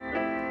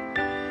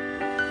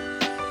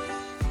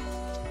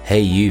Hey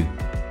you.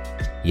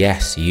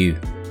 Yes, you.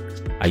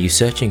 Are you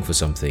searching for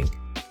something?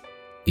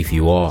 If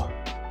you are,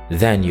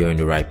 then you're in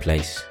the right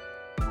place.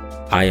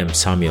 I am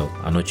Samuel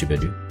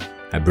Anochibedu.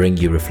 I bring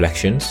you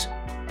reflections,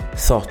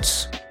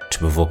 thoughts to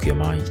provoke your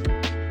mind.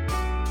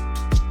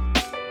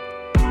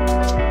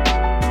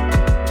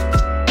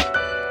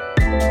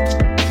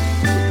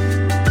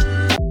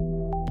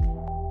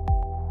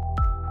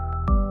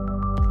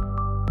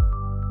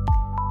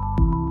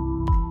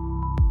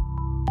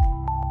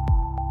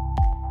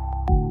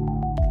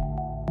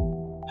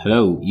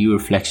 Hello, you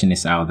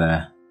reflectionists out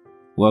there.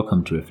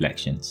 Welcome to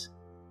Reflections.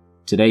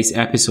 Today's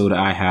episode,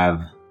 I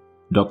have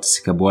Dr.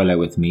 Sikabbwele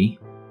with me.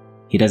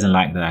 He doesn't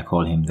like that I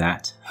call him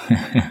that,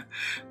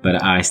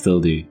 but I still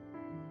do,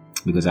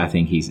 because I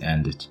think he's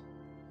earned it.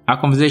 Our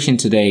conversation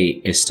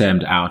today is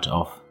stemmed out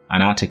of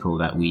an article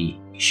that we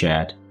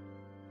shared,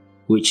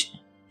 which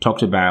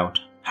talked about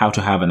how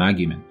to have an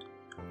argument.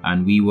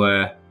 And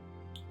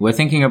we're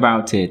thinking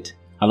about it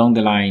along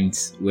the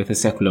lines with a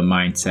secular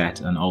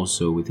mindset and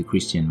also with a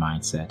Christian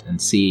mindset,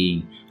 and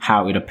seeing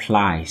how it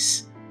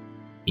applies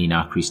in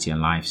our Christian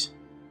lives.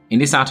 In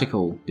this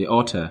article, the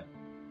author,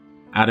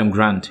 Adam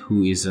Grant,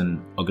 who is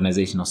an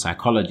organizational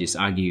psychologist,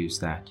 argues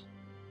that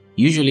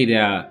usually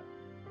there are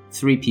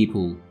three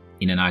people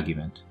in an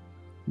argument.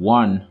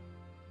 One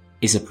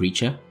is a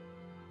preacher,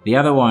 the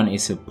other one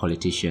is a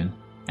politician,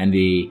 and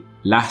the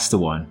last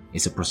one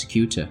is a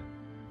prosecutor.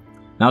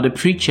 Now, the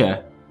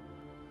preacher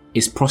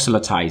is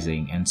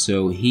proselytizing, and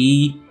so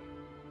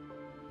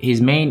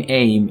his main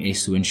aim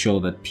is to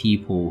ensure that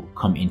people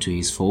come into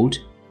his fold.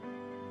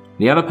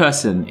 The other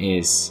person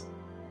is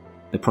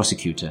the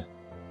prosecutor.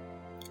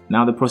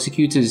 Now, the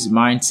prosecutor's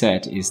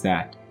mindset is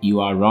that you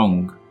are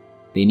wrong.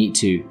 They need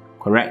to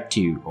correct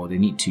you, or they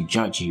need to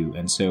judge you,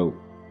 and so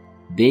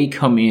they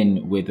come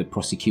in with the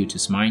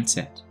prosecutor's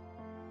mindset.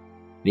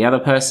 The other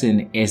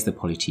person is the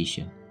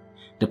politician.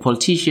 The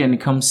politician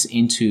comes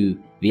into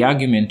the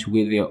argument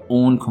with their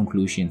own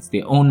conclusions,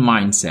 their own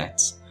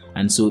mindsets.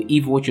 And so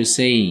if what you're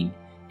saying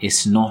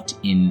is not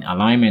in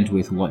alignment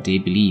with what they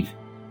believe,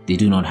 they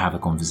do not have a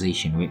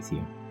conversation with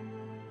you.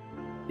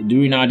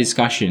 During our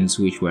discussions,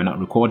 which were not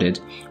recorded,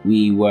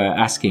 we were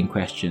asking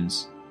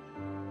questions.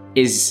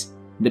 Is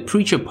the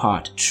preacher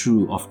part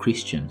true of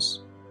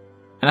Christians?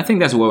 And I think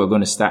that's where we're going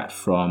to start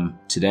from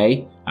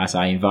today, as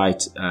I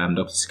invite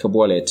Dr.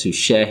 Sikabbwele to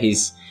share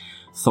his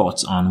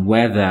thoughts on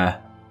whether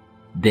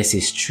this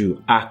is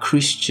true. Are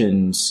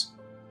Christians,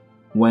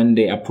 when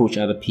they approach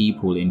other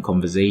people in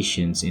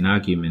conversations, in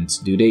arguments,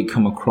 do they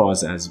come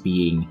across as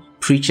being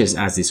preachers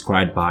as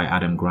described by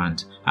Adam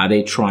Grant? Are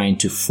they trying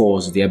to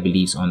force their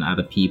beliefs on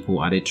other people?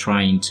 Are they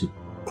trying to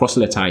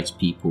proselytize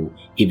people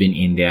even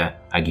in their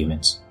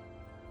arguments?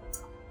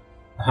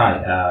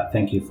 Hi,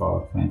 thank you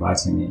for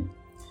inviting me.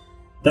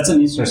 That's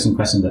an interesting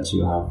question that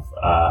you have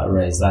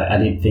raised. I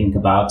did think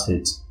about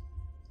it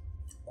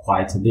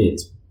quite a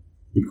bit,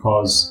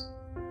 because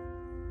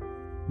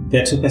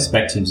there are two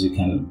perspectives you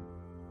can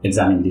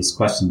examine this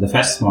question. The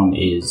first one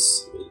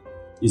is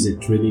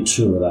it really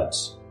true that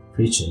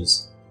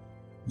preachers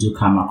do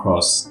come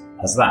across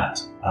as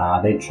that? Are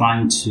they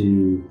trying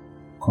to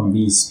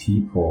convince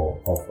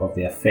people of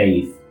their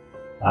faith?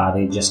 Are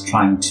they just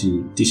trying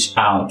to dish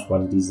out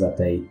what it is that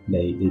they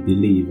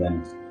believe,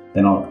 and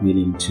they're not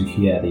willing to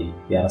hear the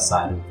other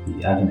side of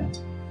the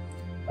argument?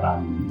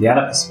 The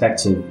other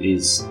perspective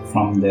is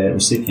from the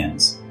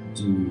recipients.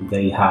 Do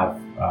they have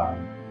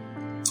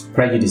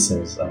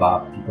prejudices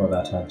about people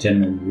that are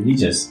genuinely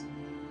religious?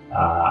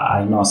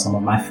 I know some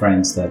of my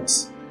friends that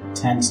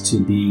tend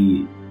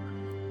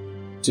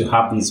to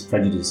have these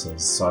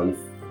prejudices. So if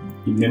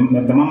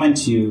the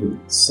moment you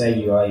say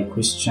you are a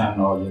Christian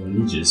or you're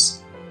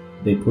religious,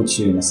 they put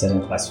you in a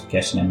certain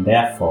classification, and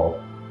therefore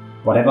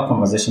whatever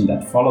conversation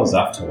that follows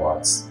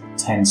afterwards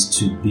tends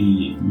to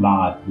be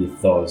marred with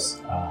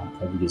those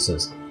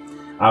prejudices.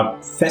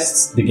 I'll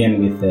first begin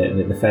with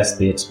the first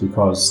bit,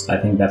 because I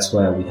think that's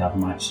where we have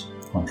much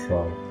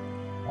control.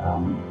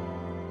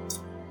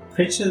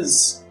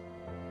 Preachers,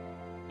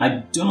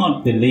 I do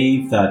not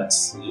believe that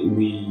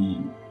we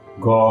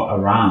go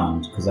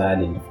around, because I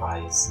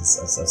identify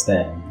as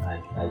them.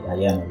 I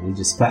am a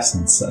religious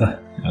person, so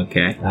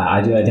okay.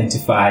 I do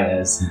identify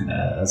as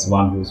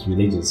one who's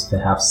religious.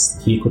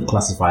 Perhaps he could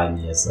classify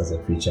me as a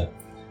preacher.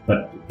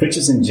 But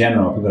preachers in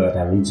general, people that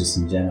are religious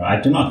in general, I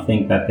do not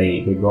think that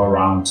they go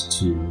around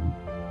to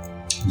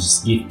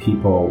just give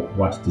people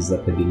what it is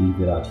that they believe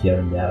without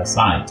hearing the other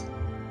side.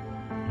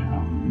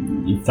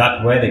 If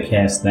that were the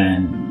case,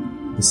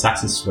 then the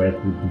success rate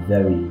would be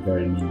very,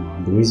 very minimal.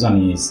 And the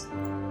reason is,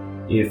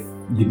 if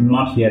you do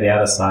not hear the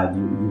other side,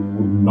 you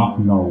would not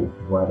know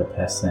where the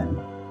person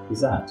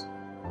is at.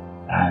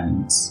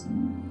 And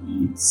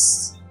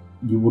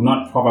you would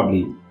not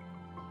probably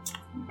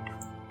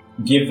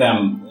give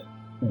them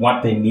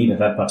what they need at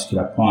that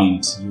particular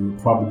point. You would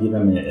probably give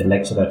them a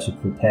lecture that you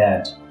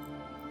prepared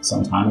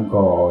some time ago,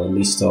 or a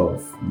list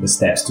of the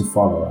steps to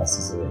follow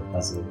as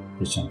a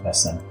Christian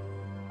person.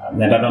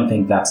 And I don't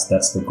think that's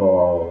the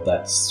goal.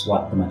 That's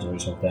what the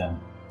majority of them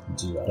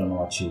do. I don't know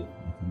what you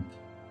think.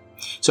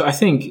 So I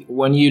think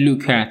when you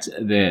look at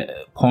the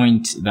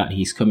point that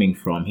he's coming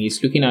from,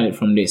 he's looking at it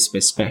from this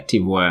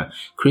perspective where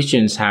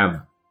Christians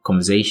have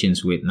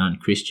conversations with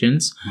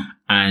non-Christians,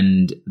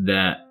 and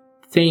the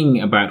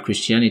thing about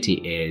Christianity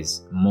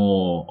is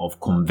more of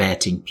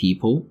converting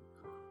people,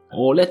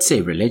 or let's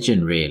say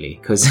religion really,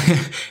 because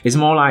it's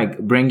more like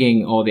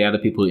bringing all the other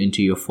people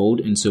into your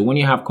fold. And so when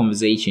you have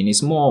conversation,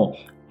 it's more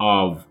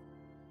of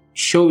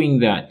showing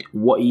that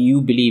what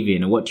you believe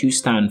in or what you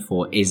stand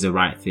for is the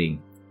right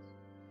thing.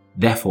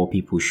 Therefore,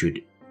 people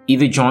should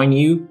either join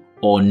you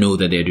or know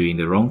that they're doing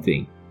the wrong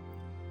thing.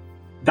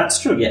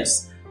 That's true,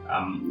 yes.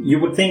 You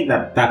would think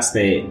that that's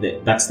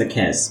the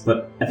case,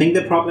 but I think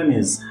the problem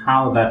is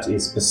how that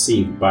is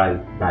perceived by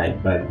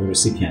the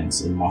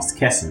recipients in most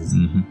cases.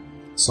 Mm-hmm.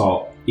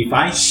 So if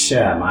I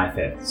share my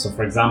faith, so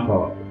for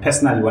example,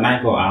 personally, when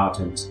I go out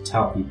and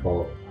tell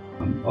people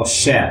or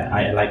share,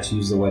 I like to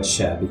use the word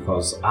share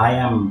because I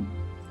am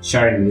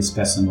sharing with this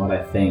person what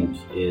I think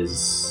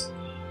is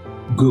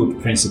good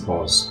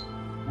principles,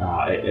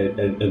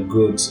 a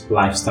good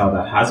lifestyle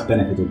that has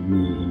benefited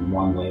me in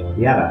one way or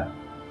the other.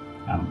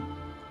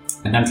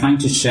 And I'm trying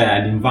to share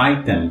and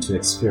invite them to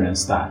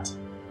experience that.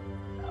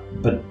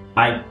 But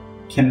I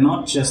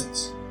cannot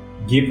just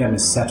give them a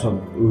set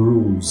of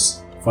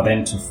rules for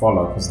them to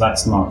follow, because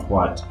that's not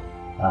what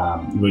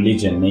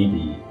religion may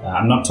be.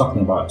 I'm not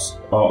talking about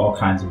all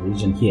kinds of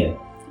religion here,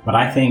 but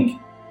I think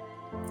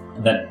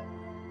that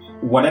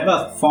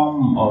whatever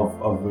form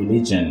of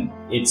religion,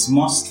 it's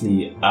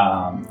mostly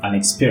an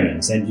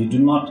experience, and you do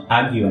not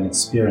argue an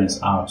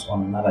experience out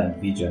on another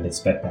individual and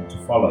expect them to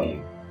follow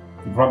you.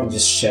 You probably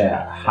just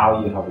share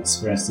how you have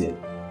experienced it,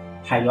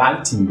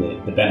 highlighting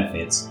the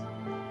benefits.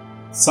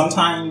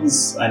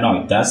 Sometimes, I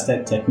know it does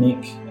take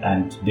technique,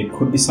 and there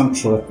could be some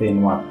truth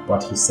in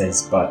what he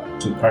says,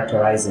 but to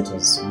characterize it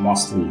as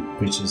mostly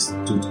preachers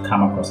to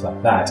come across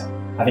like that,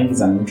 I think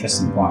is an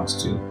interesting point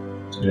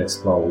to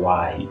explore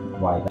why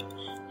that.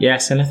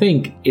 Yes, and I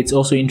think it's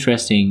also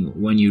interesting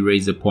when you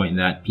raise the point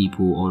that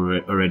people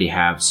already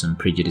have some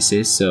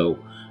prejudices. So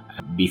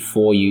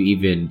before you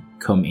even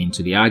come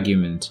into the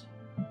argument,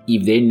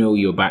 if they know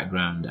your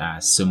background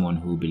as someone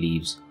who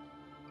believes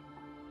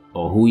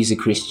or who is a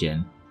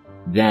Christian,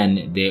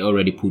 then they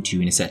already put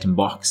you in a certain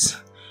box.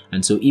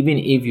 And so even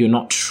if you're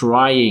not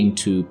trying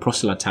to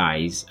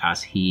proselytize,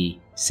 as he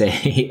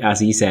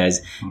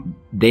says,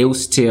 they'll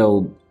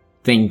still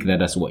think that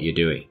that's what you're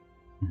doing.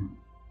 Mm-hmm.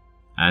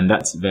 And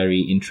that's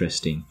very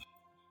interesting.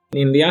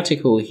 In the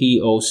article, he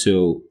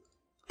also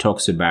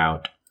talks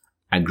about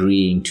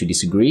agreeing to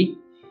disagree,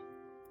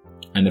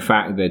 and the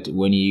fact that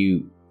when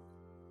you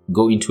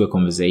go into a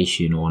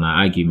conversation or an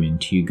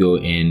argument, you go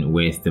in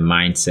with the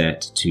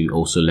mindset to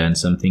also learn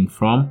something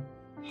from.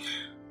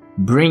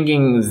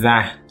 Bringing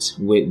that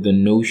with the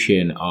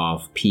notion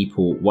of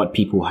what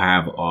people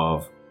have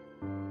of,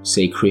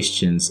 say,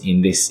 Christians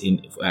in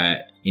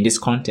this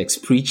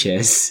context,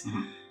 preachers,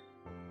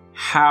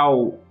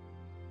 how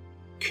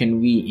can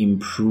we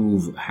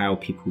improve how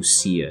people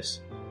see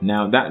us?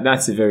 Now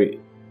that's a very,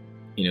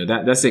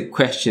 that's a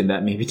question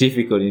that may be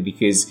difficult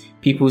because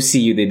people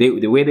see you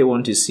the way they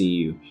want to see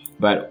you.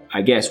 But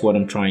I guess what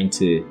I'm trying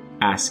to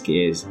ask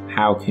is,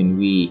 how can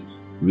we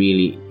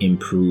really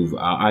improve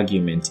our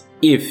argument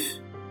if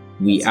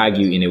we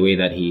argue in a way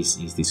that he's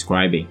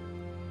describing?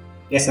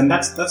 Yes, and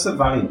that's a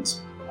valid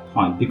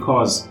point,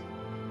 because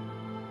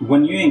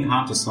when you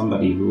encounter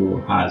somebody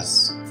who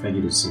has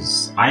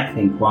prejudices, I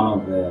think one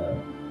of the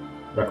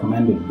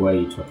recommended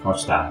way to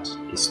approach that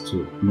is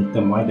to meet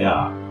them where they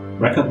are.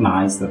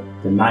 Recognize that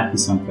there might be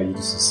some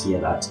prejudices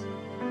here that,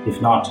 if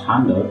not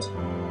handled,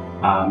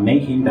 may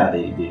hinder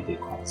the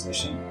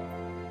conversation.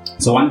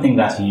 So one thing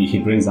that he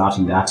brings out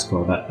in the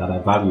article that I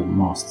value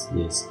most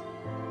is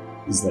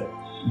that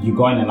you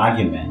go in an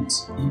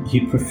argument.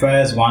 He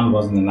prefers one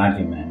goes in an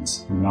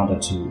argument in order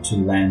to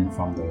learn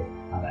from the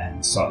other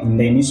end. So in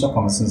the initial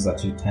conversations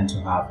that you tend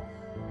to have,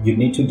 you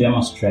need to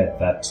demonstrate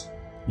that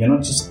you're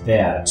not just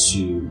there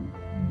to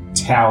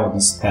tell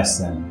this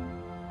person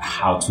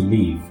how to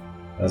live,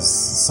 as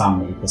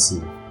some may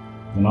perceive.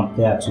 You're not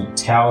there to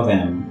tell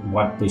them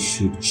what they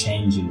should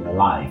change in their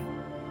life.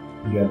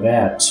 You're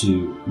there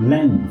to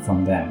learn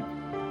from them.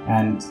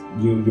 And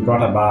you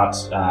brought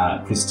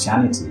about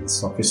Christianity.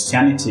 So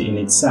Christianity in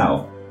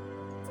itself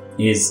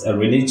is a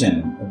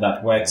religion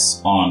that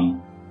works on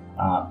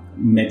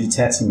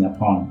meditating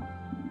upon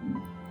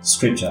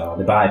Scripture or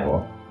the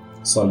Bible.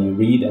 So you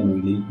read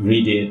and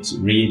read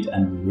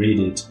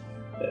it.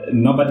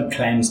 Nobody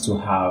claims to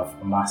have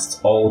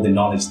amassed all the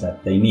knowledge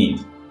that they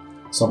need.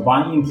 So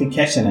by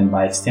implication and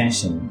by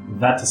extension,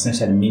 that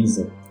essentially means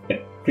that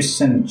a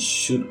Christian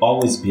should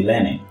always be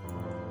learning.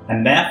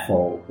 And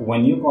therefore,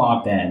 when you go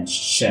out there and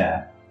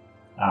share,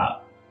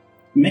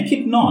 make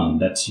it known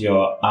that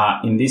you're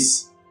in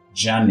this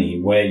journey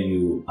where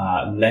you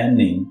are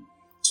learning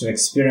to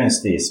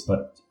experience this,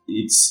 but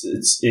it's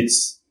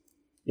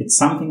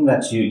something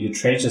that you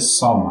treasure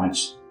so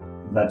much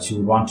that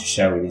you want to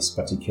share with this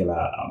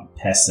particular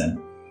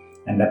person.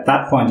 And at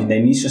that point, in the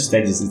initial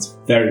stages, it's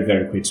very,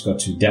 very critical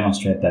to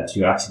demonstrate that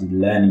you're actually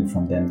learning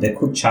from them. They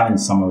could challenge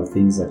some of the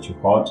things that you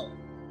heard.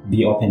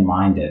 Be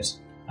open-minded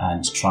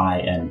and try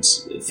and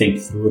think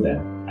through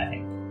them, I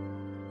think.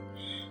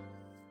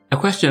 A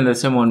question that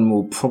someone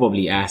will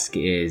probably ask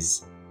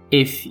is,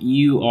 if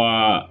you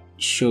are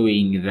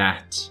showing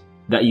that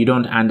you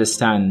don't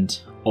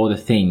understand all the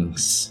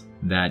things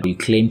that you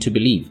claim to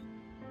believe,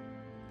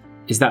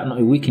 is that not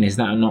a weakness? Is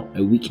that not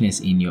a weakness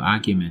in your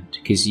argument?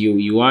 Because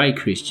you are a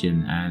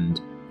Christian and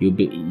you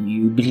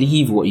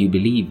believe what you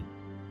believe.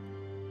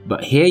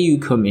 But here you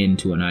come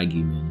into an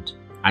argument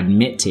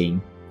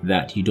admitting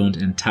that you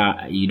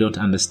don't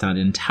understand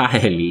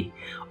entirely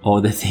all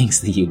the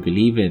things that you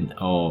believe in,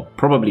 or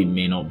probably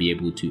may not be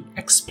able to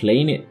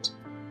explain it.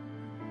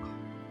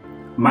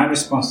 My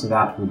response to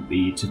that would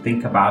be to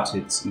think about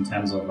it in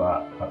terms of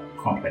a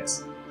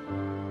complex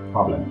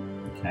problem.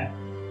 Okay,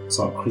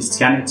 so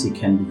Christianity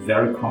can be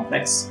very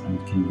complex and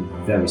it can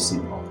be very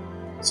simple.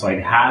 So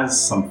it has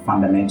some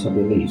fundamental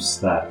beliefs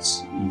that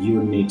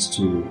you need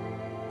to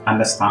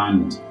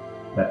understand,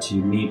 that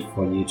you need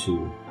for you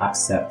to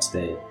accept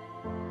the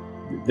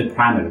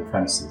primary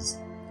premises.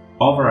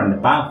 Over and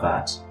above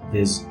that,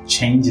 there's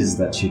changes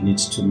that you need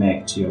to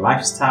make to your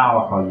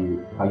lifestyle, how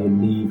you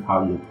live,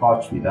 how you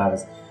approach with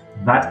others.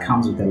 That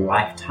comes with a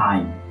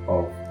lifetime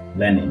of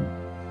learning.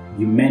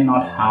 You may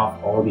not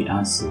have all the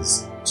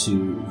answers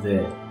to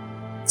the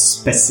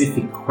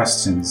specific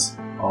questions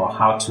or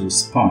how to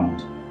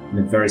respond in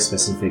a very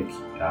specific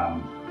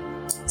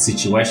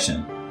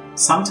situation.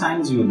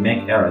 Sometimes you will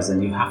make errors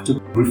and you have to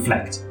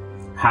reflect.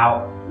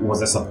 How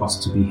was I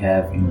supposed to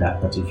behave in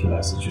that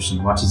particular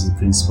situation? What is the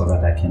principle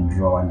that I can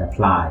draw and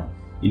apply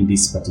in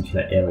this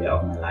particular area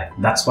of my life?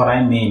 That's what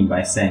I mean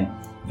by saying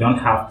you don't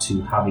have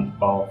to have it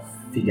all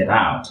figured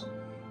out.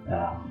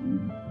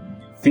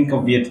 Think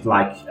of it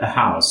like a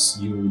house.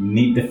 You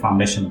need the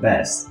foundation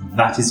best.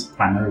 That is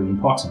primarily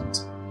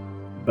important.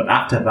 But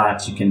after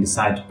that, you can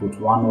decide to put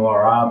one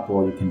wall up,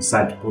 or you can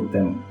decide to put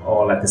them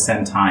all at the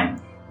same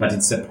time. But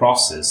it's a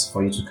process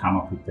for you to come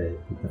up with the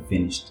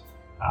finished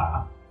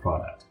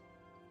product.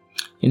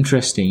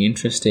 Interesting.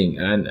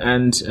 And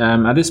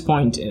at this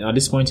point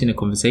in the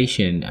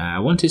conversation, I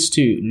want us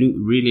to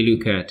really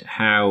look at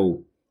how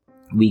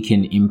we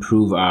can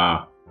improve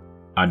our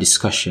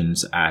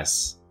discussions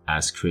as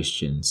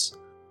Christians.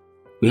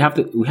 We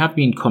have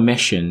been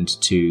commissioned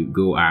to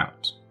go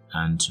out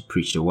and to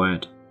preach the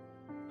word.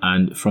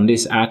 And from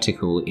this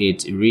article,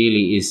 it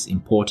really is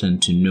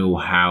important to know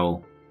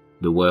how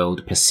the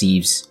world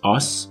perceives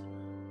us.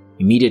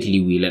 Immediately,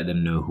 we let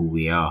them know who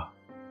we are.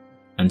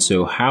 And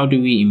so how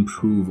do we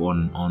improve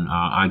on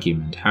our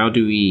argument? How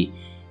do we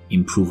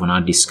improve on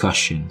our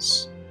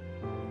discussions?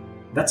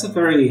 That's a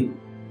very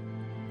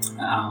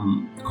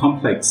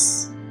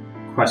complex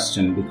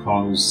question,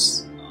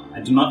 because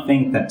I do not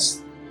think that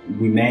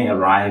we may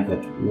arrive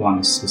at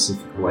one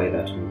specific way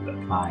that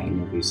would apply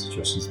in every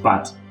situation,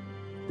 but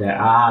there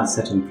are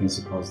certain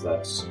principles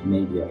that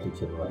may be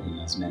applicable in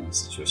as many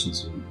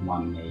situations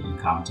one may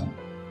encounter.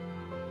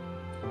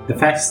 The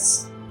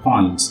first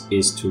point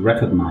is to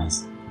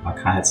recognize,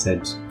 like I had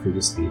said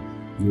previously,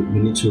 you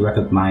need to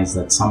recognize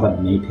that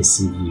somebody may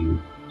perceive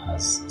you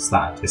as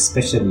that,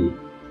 especially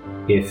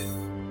if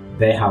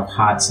they have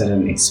had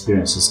certain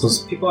experiences,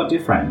 because people are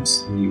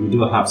different. We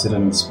do have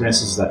certain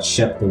experiences that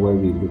shape the way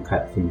we look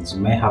at things. You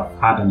may have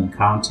had an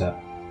encounter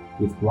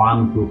with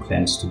one who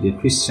claims to be a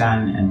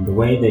Christian, and the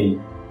way they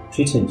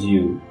treated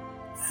you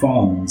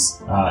becomes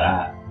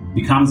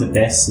the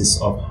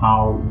basis of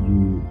how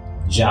you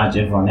judge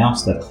everyone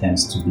else that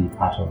claims to be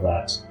part of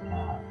that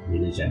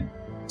religion.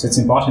 So it's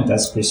important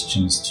as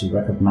Christians to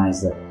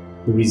recognize that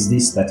there is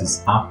this that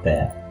is out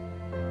there.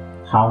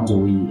 How do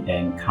we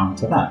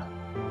encounter that?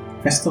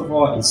 First of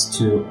all, is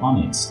to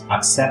own it.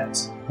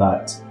 Accept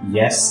that,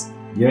 yes,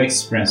 your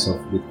experience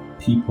with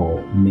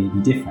people may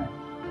be different,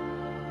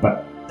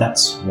 but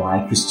that's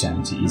why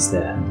Christianity is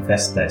there in the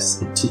first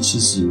place. It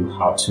teaches you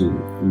how to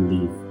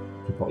live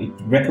people. It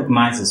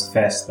recognizes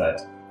first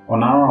that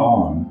on our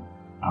own,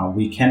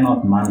 we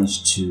cannot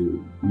manage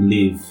to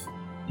live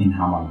in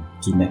harmony,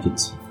 to make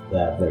it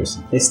very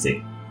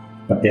simplistic.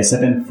 But there are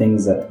certain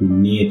things that we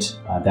need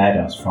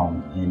guidance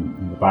from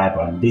in the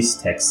Bible, and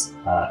this takes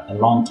a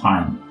long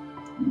time.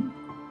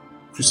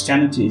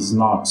 Christianity is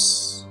not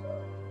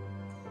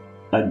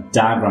a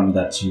diagram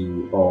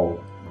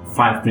or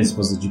 5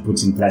 principles that you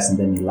put in place and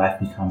then your life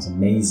becomes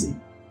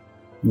amazing.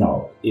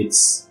 No, it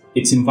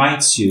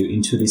invites you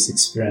into this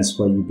experience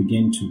where you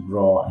begin to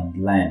grow and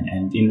learn.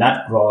 And in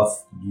that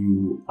growth,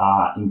 you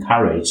are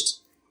encouraged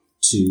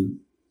to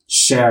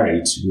share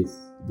it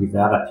with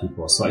other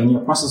people. So in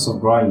your process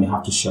of growing, you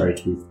have to share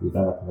it with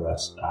other people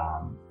that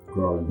are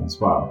growing as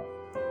well.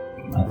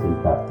 I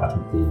think that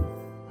would be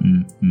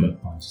a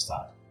good point to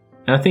start.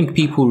 And I think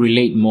people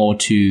relate more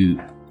to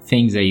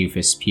things that you've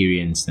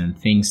experienced and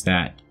things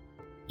that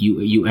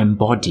you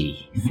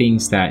embody,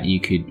 things that you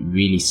could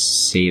really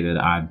say that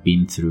I've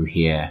been through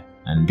here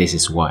and this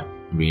is what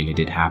really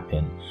did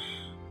happen.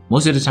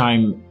 Most of the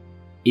time,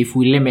 if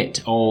we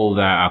limit all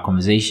our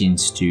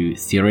conversations to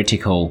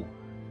theoretical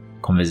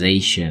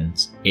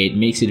conversations, it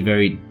makes it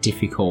very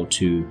difficult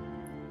to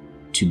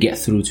get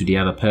through to the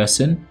other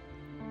person.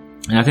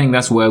 And I think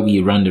that's where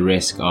we run the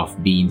risk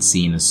of being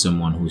seen as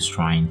someone who's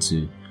trying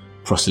to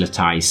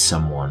proselytize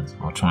someone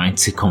or trying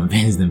to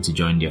convince them to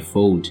join their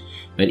fold.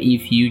 But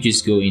if you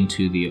just go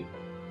into the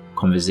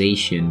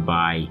conversation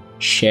by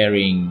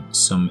sharing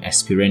some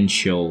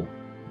experiential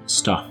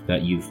stuff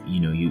that you've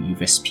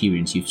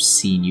experienced, you've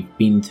seen, you've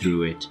been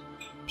through it,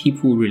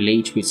 people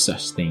relate with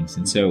such things.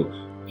 And so,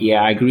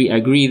 yeah, I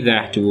agree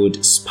that it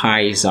would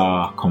spice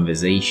our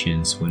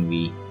conversations when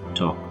we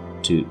talk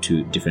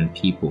to different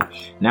people.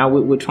 Now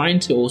we're trying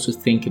to also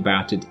think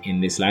about it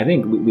in this light. I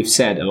think we've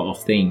said a lot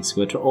of things.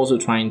 We're also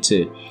trying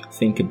to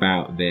think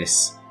about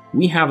this.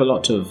 We have a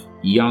lot of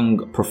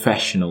young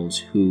professionals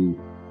who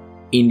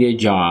in their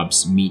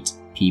jobs meet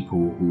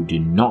people who do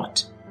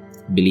not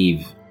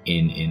believe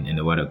in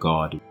the word of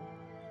God.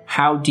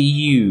 How do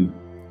you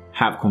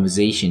have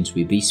conversations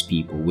with these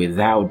people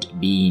without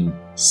being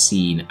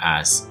seen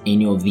as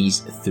any of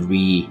these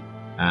three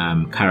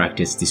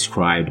characters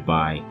described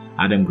by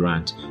Adam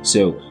Grant?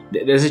 So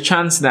there's a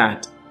chance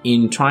that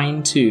in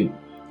trying to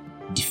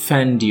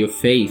defend your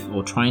faith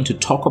or trying to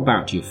talk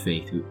about your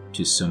faith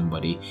to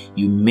somebody,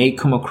 you may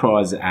come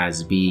across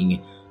as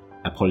being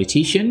a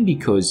politician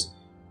because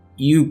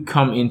you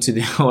come into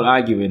the whole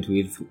argument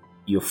with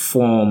your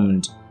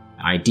formed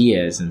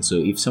ideas. And so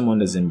if someone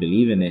doesn't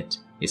believe in it,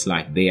 it's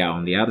like they are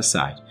on the other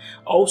side.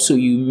 Also,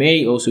 you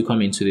may also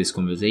come into this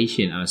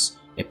conversation as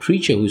a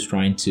preacher who's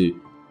trying to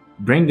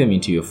bring them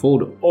into your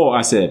fold, or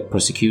as a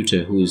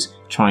prosecutor who's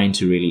trying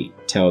to really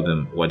tell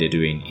them what they're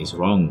doing is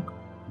wrong.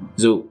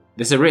 So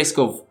there's a risk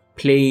of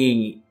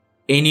playing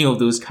any of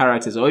those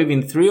characters or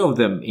even three of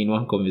them in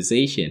one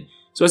conversation.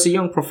 So as a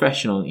young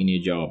professional in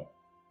your job,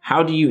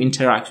 how do you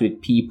interact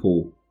with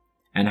people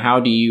and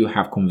how do you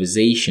have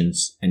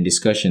conversations and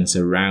discussions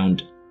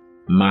around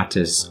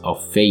matters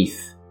of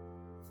faith?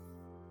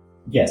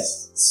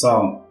 Yes.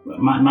 So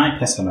my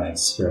personal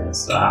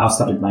experience, I'll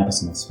start with my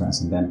personal experience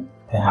and then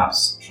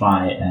perhaps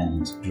try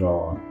and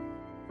draw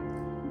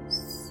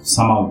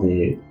some of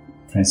the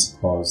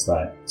principles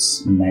that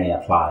may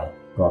apply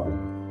broadly.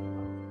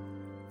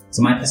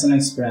 So my personal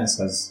experience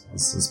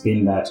has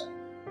been that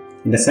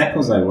in the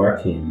circles I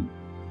work in,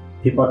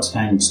 people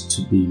tend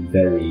to be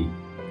very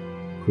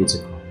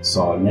critical.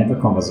 So in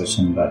every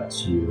conversation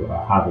that you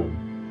are having,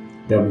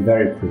 they'll be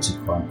very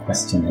critical and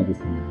question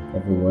everything,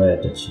 every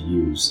word that you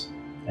use,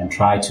 and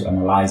try to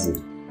analyze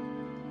it.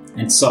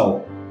 And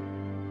so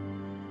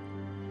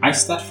I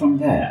start from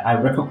there. I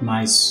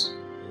recognize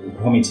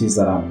whom it is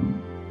that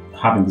I'm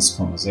having this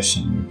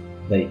conversation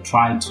with. They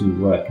try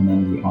to work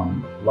mainly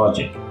on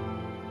logic.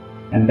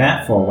 And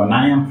therefore, when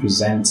I am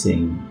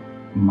presenting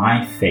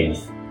my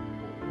faith,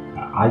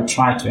 I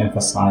try to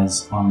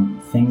emphasize on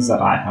things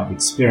that I have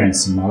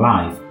experienced in my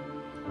life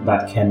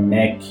that can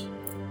make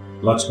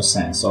logical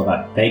sense so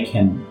that they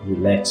can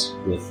relate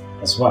with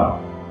as well.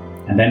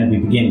 And then we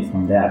begin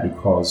from there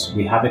because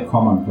we have a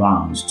common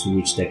ground to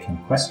which they can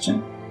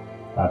question,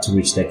 to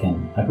which they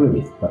can agree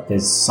with. But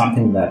there's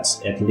something that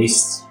at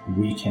least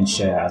we can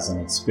share as an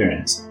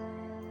experience.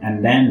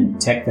 And then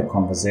take the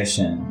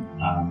conversation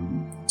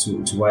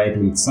to where it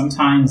leads.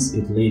 Sometimes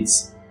it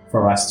leads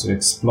for us to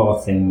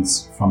explore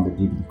things from the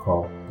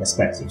biblical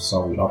perspective.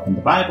 So we open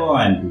the Bible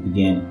and we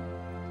begin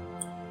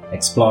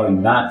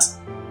exploring that.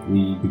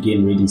 We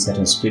begin reading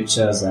certain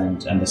scriptures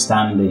and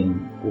understanding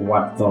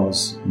what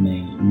those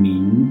may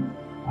mean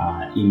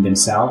in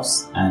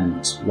themselves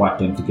and what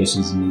the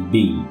implications may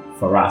be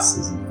for us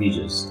as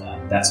individuals.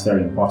 That's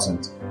very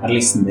important, at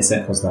least in the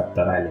circles that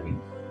I live in.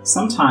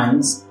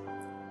 Sometimes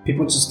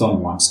people just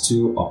don't want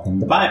to open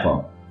the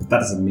Bible, but that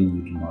doesn't mean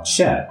you do not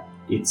share.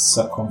 It's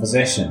a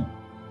conversation.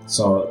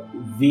 So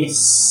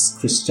this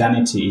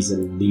Christianity is a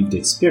lived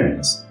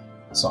experience.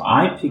 So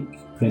I pick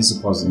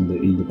principles in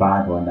the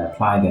Bible and I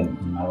apply them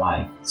in my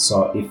life.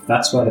 So if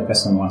that's where the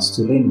person wants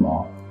to lean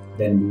more,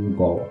 then we will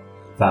go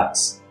that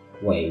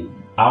way.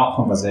 Our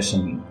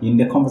conversation, in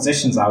the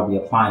conversations, I'll be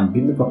applying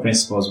biblical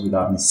principles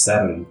without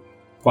necessarily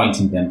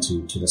pointing them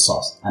to the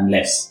source,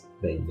 unless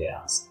they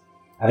ask.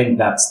 I think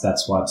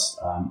that's what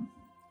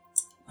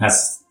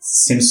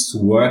seems to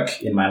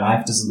work in my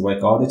life. It doesn't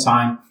work all the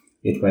time.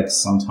 It works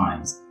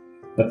sometimes.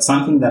 But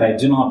something that I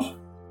do not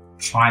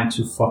try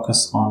to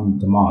focus on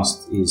the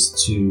most is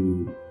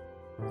to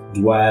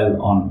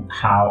dwell on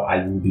how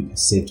I will be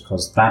perceived,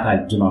 because that I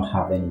do not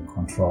have any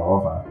control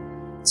over.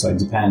 So it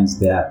depends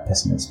their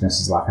personal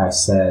experiences, like I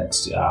said.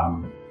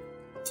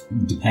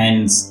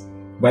 Depends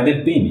where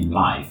they've been in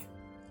life,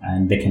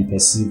 and they can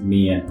perceive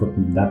me and put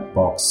me in that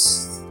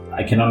box.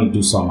 I can only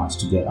do so much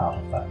to get out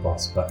of that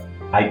box, but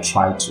I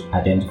try to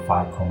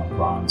identify common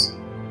grounds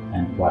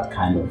and what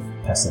kind of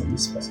person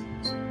this person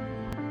is.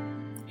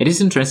 It is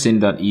interesting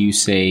that you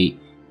say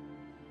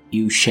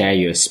you share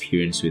your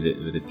experience with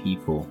the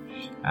people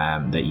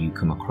that you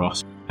come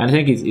across. And I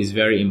think it is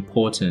very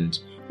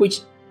important,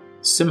 which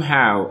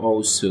somehow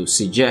also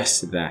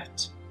suggests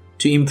that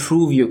to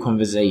improve your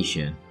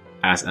conversation,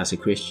 as a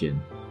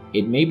Christian,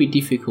 it may be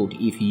difficult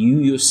if you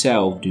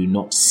yourself do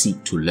not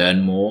seek to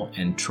learn more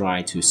and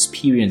try to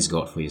experience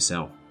God for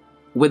yourself.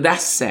 With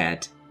that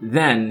said,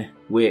 then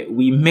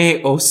we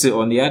may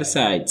also on the other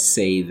side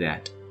say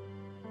that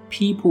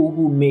people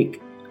who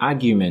make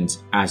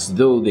arguments as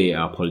though they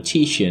are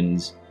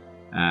politicians,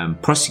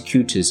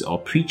 prosecutors or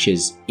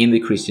preachers in the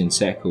Christian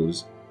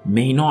circles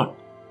may not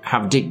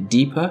have dig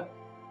deeper,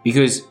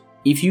 because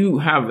if you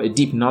have a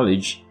deep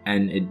knowledge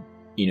and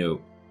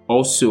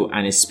also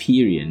an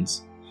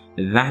experience,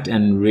 that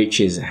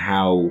enriches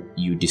how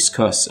you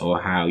discuss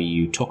or how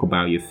you talk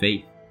about your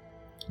faith.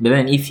 But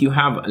then if you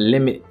have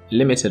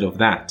limited of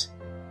that,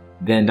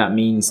 then that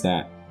means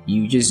that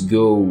you just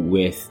go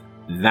with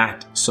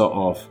that sort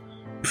of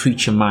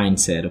preacher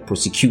mindset or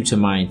prosecutor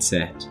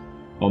mindset,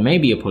 or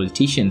maybe a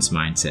politician's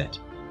mindset,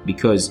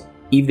 because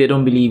if they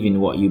don't believe in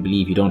what you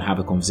believe, you don't have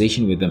a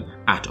conversation with them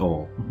at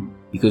all,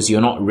 because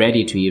you're not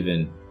ready to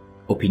even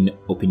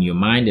open your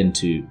mind and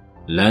to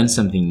learn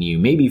something new,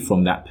 maybe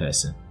from that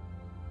person.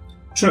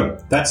 True,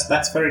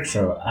 that's very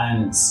true.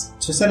 And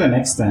to a certain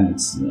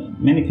extent,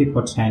 many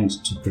people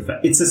tend to prefer,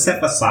 it's a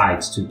safer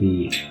side to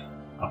be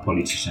a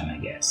politician, I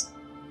guess,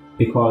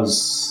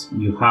 because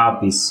you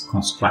have these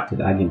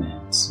constructed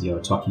arguments, your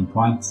talking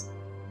points,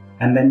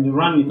 and then you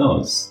run with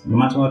those. No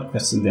matter what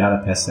question the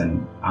other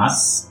person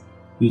asks,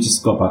 you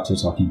just go back to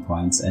your talking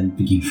points and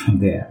begin from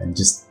there and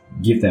just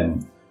give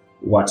them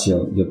what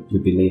your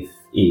belief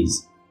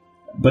is.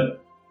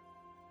 But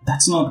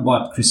that's not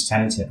what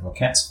Christianity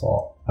advocates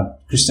for.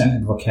 Christianity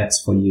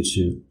advocates for you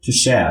to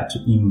share, to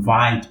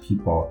invite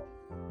people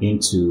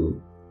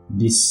into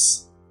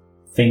this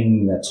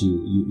thing that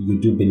you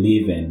do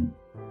believe in,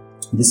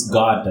 this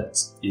God that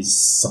is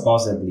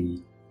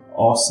supposedly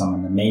awesome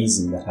and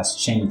amazing, that has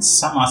changed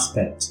some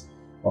aspect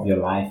of your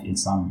life in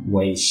some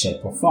way,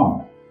 shape, or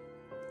form.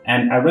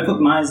 And I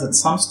recognize that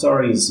some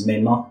stories may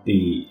not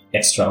be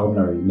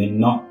extraordinary, may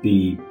not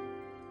be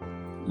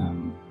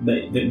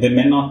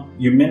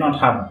you may not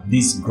have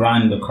these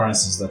grand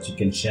occurrences that you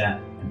can share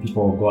and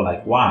people will go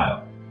like,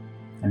 wow.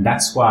 And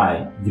that's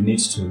why you need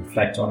to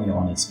reflect on your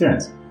own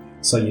experience.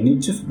 So you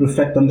need to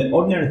reflect on the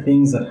ordinary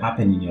things that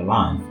happen in your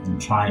life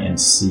and try and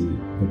see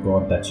the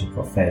God that you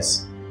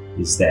profess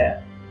is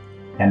there.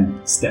 And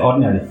it's the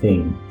ordinary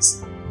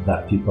things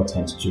that people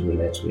tend to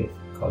relate with.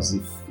 Because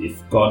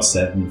if God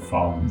saved me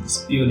from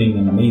this building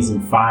an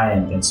amazing fire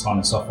and so on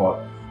and so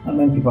forth, not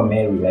many people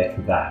may relate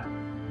with that.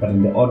 But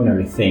in the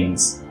ordinary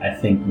things, I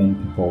think many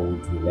people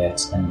would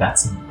relate, and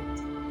that's a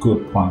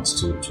good point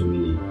to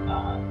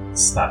really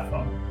start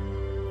from.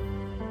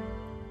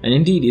 And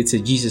indeed, it's a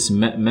Jesus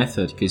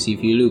method, because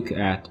if you look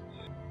at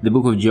the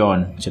book of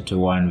John, chapter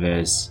 1,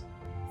 verse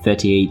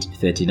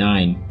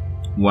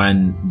 38-39,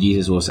 when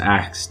Jesus was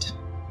asked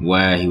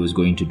where he was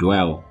going to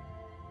dwell,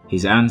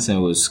 his answer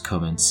was,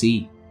 come and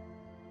see.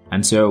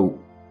 And so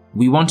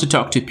we want to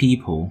talk to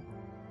people,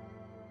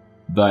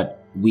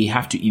 but we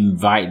have to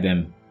invite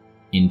them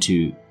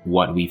into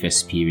what we've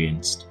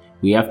experienced.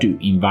 We have to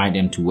invite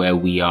them to where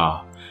we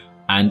are.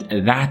 And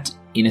that,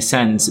 in a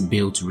sense,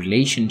 builds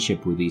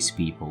relationship with these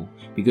people.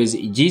 Because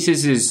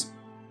Jesus'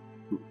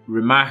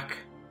 remark,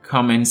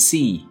 come and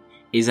see,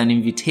 is an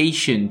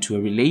invitation to a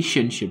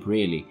relationship,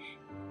 really.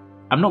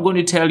 I'm not going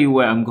to tell you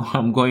where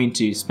I'm going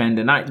to spend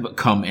the night, but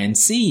come and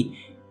see.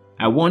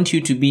 I want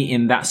you to be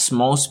in that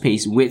small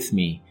space with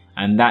me.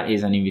 And that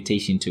is an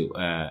invitation to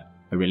a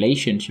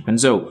relationship. And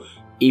so,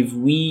 if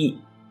we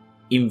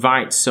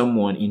invite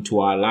someone into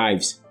our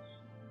lives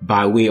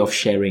by way of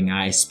sharing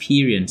our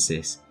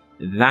experiences,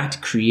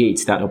 that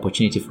creates that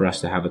opportunity for us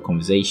to have a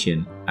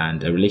conversation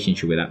and a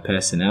relationship with that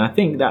person. And I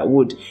think that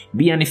would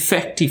be an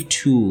effective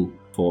tool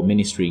for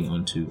ministering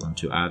onto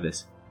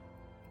others.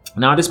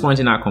 Now, at this point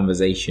in our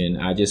conversation,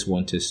 I just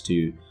want us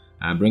to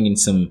bring in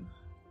some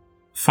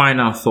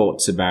final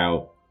thoughts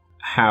about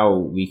how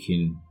we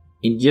can,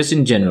 in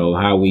general,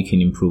 how we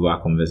can improve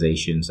our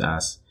conversations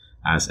as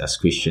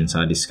Christians,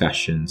 our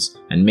discussions,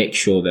 and make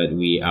sure that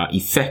we are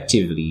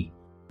effectively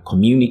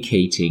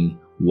communicating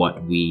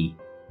what we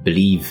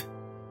believe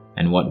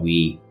and what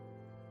we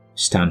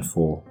stand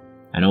for,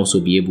 and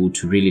also be able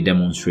to really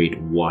demonstrate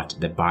what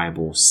the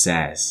Bible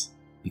says.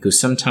 Because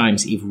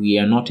sometimes if we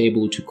are not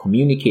able to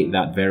communicate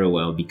that very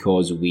well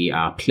because we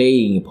are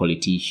playing a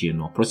politician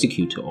or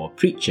prosecutor or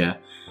preacher,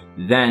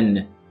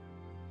 then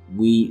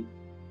we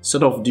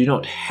sort of do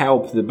not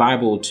help the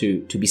Bible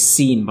to be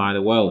seen by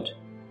the world.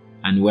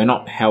 And we're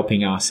not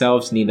helping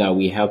ourselves, neither are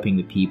we helping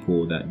the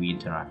people that we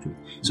interact with.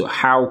 So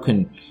how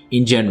can,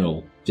 in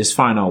general, just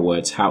final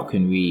words, how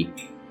can we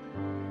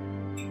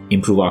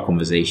improve our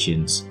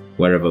conversations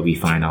wherever we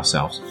find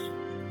ourselves?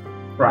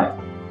 Right.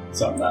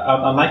 So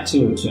I'd like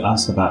to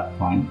answer that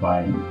point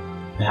by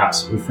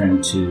perhaps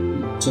referring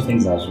to two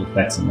things I was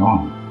reflecting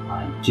on.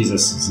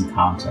 Jesus'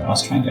 encounter. I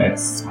was trying to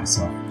ask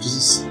myself,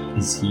 Jesus,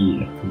 is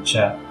he a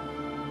preacher?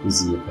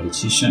 Is he a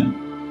politician?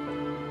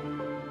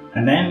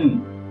 And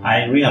then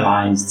I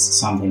realized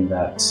something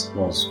that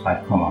was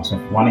quite common. So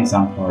one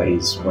example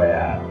is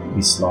where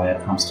this lawyer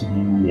comes to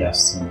him and he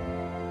asks him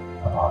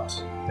about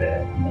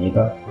the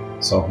neighbor.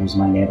 So who's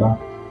my neighbor?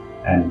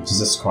 And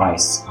Jesus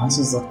Christ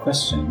answers that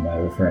question by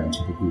referring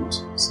to the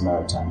Good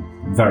Samaritan.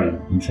 Very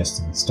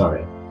interesting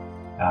story.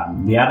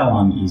 The other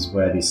one is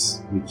where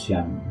this rich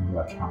young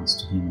ruler comes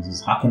to him and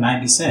says, how can I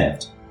be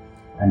saved?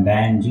 And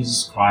then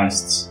Jesus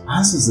Christ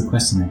answers the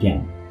question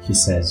again. He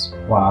says,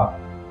 well,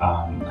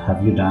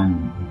 have you done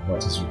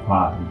what is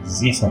required? And he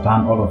says, yes, I've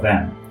done all of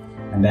them.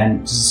 And then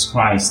Jesus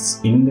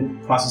Christ, in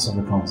the process of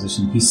the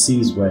conversation, he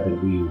sees where the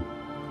real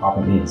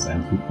problem is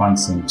and he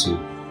points him to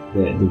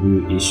the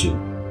real issue.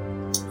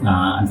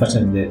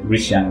 Unfortunately, the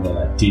rich young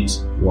ruler did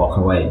walk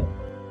away.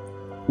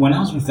 When I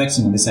was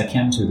reflecting on this, I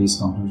came to this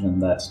conclusion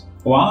that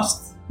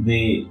whilst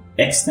the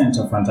extent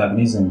of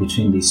antagonism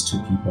between these two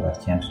people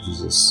that came to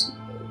Jesus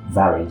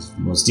varied,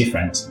 was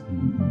different,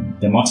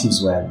 the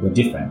motives were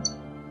different,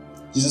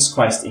 Jesus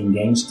Christ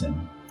engaged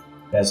them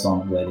based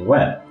on where they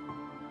were.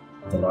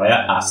 The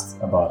lawyer asked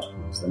about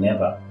who was the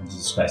neighbor, and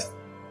Jesus Christ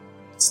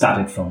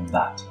started from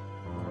that.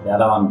 The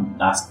other one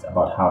asked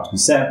about how to be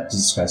saved.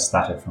 Jesus Christ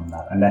started from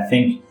that. And I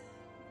think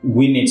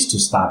we need to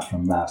start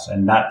from that.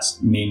 And that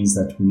means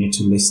that we need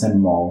to listen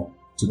more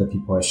to the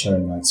people we're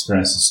sharing our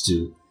experiences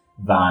to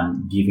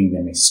than giving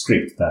them a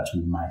script that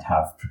we might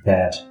have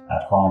prepared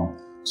at home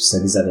to say,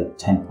 these are the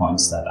 10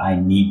 points that I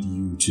need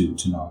you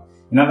to know.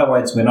 In other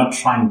words, we're not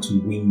trying to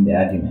win the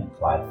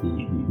argument like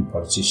the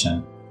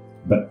politician,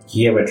 but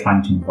here we're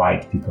trying to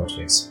invite people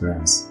to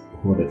experience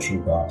who the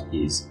true God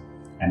is.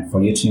 And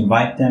for you to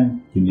invite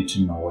them, you need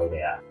to know where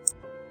they are.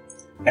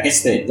 I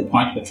guess the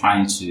point we're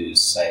trying to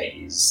say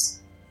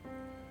is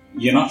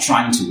you're not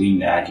trying to win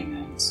the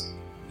argument,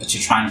 but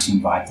you're trying to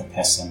invite the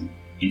person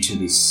into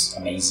this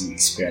amazing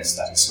experience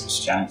that is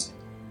Christianity.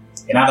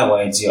 In other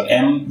words, your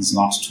aim is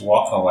not to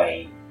walk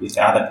away with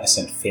the other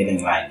person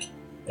feeling like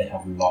they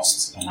have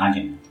lost an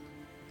argument,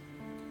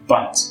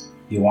 but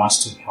you want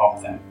to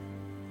help them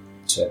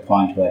to a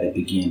point where they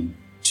begin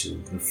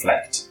to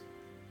reflect.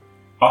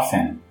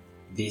 Often,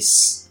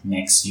 this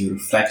makes you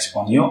reflect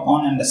on your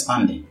own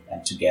understanding,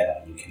 and together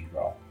you can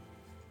grow.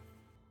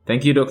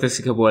 Thank you, Dr.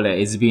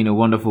 Sikabbwele. It's been a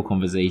wonderful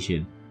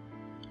conversation.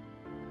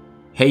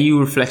 Hey, you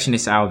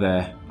reflectionists out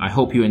there, I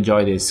hope you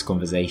enjoy this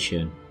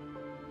conversation.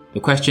 The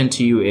question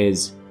to you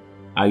is,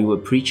 are you a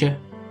preacher?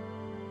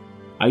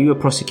 Are you a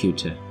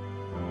prosecutor?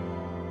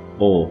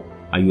 Or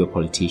are you a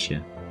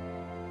politician?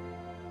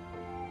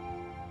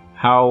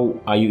 How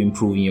are you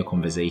improving your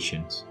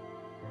conversations?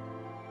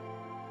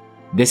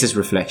 This is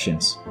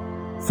Reflections,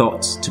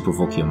 thoughts to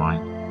provoke your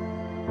mind.